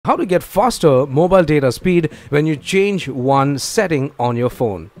how to get faster mobile data speed when you change one setting on your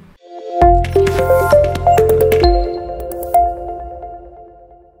phone.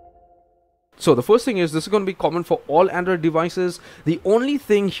 So the first thing is, this is going to be common for all Android devices. The only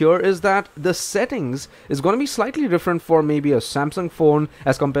thing here is that the settings is going to be slightly different for maybe a Samsung phone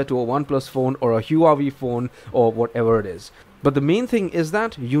as compared to a OnePlus phone or a Huawei phone or whatever it is. But the main thing is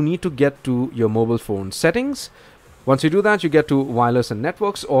that you need to get to your mobile phone settings. Once you do that, you get to wireless and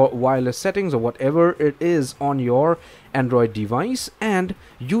networks or wireless settings or whatever it is on your Android device, and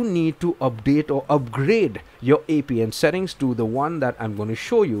you need to update or upgrade your APN settings to the one that I'm going to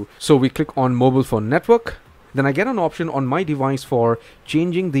show you. So we click on mobile phone network. Then I get an option on my device for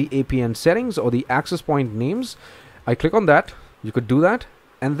changing the APN settings or the access point names. I click on that. You could do that.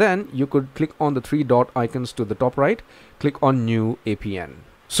 And then you could click on the three dot icons to the top right. Click on new APN.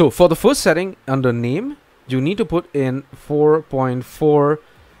 So for the first setting under name, you need to put in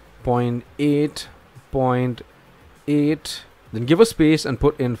 4.4.8.8, then give a space and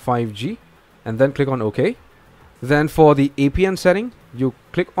put in 5G, and then click on OK. Then for the APN setting, you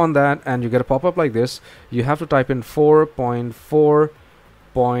click on that and you get a pop-up like this. You have to type in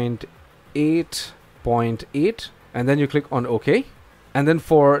 4.4.8.8, and then you click on OK. And then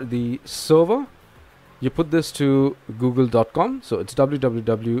for the server, you put this to google.com. So it's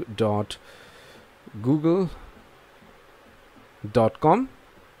www.google.com.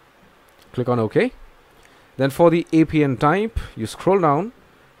 Click on OK. Then for the APN type, you scroll down,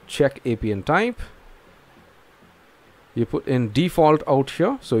 check APN type. You put in default out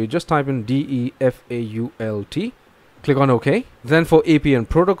here, so you just type in DEFAULT. Click on OK. Then for APN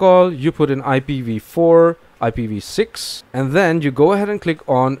protocol, you put in IPv4, IPv6, and then you go ahead and click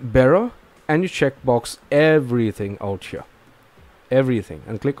on bearer, and you checkbox everything out here, everything,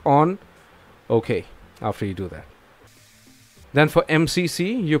 and click on OK after you do that. Then for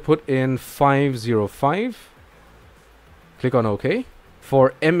MCC, you put in 505. Click on OK.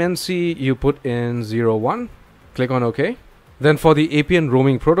 For MNC, you put in 01. Click on OK. Then for the APN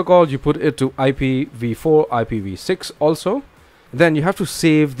roaming protocol, you put it to IPv4, IPv6 also. Then you have to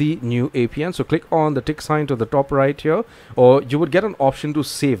save the new APN. So click on the tick sign to the top right here, or you would get an option to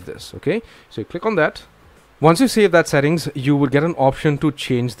save this. Okay, so you click on that. Once you save that settings, you would get an option to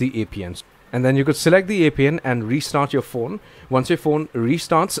change the APNs. And then you could select the APN and restart your phone. Once your phone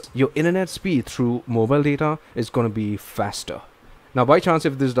restarts, your internet speed through mobile data is going to be faster. Now, by chance,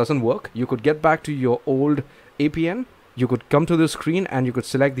 if this doesn't work, you could get back to your old APN. You could come to the screen and you could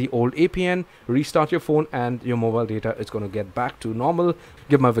select the old APN, restart your phone, and your mobile data is going to get back to normal.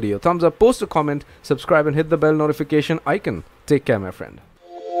 Give my video a thumbs up, post a comment, subscribe, and hit the bell notification icon. Take care, my friend.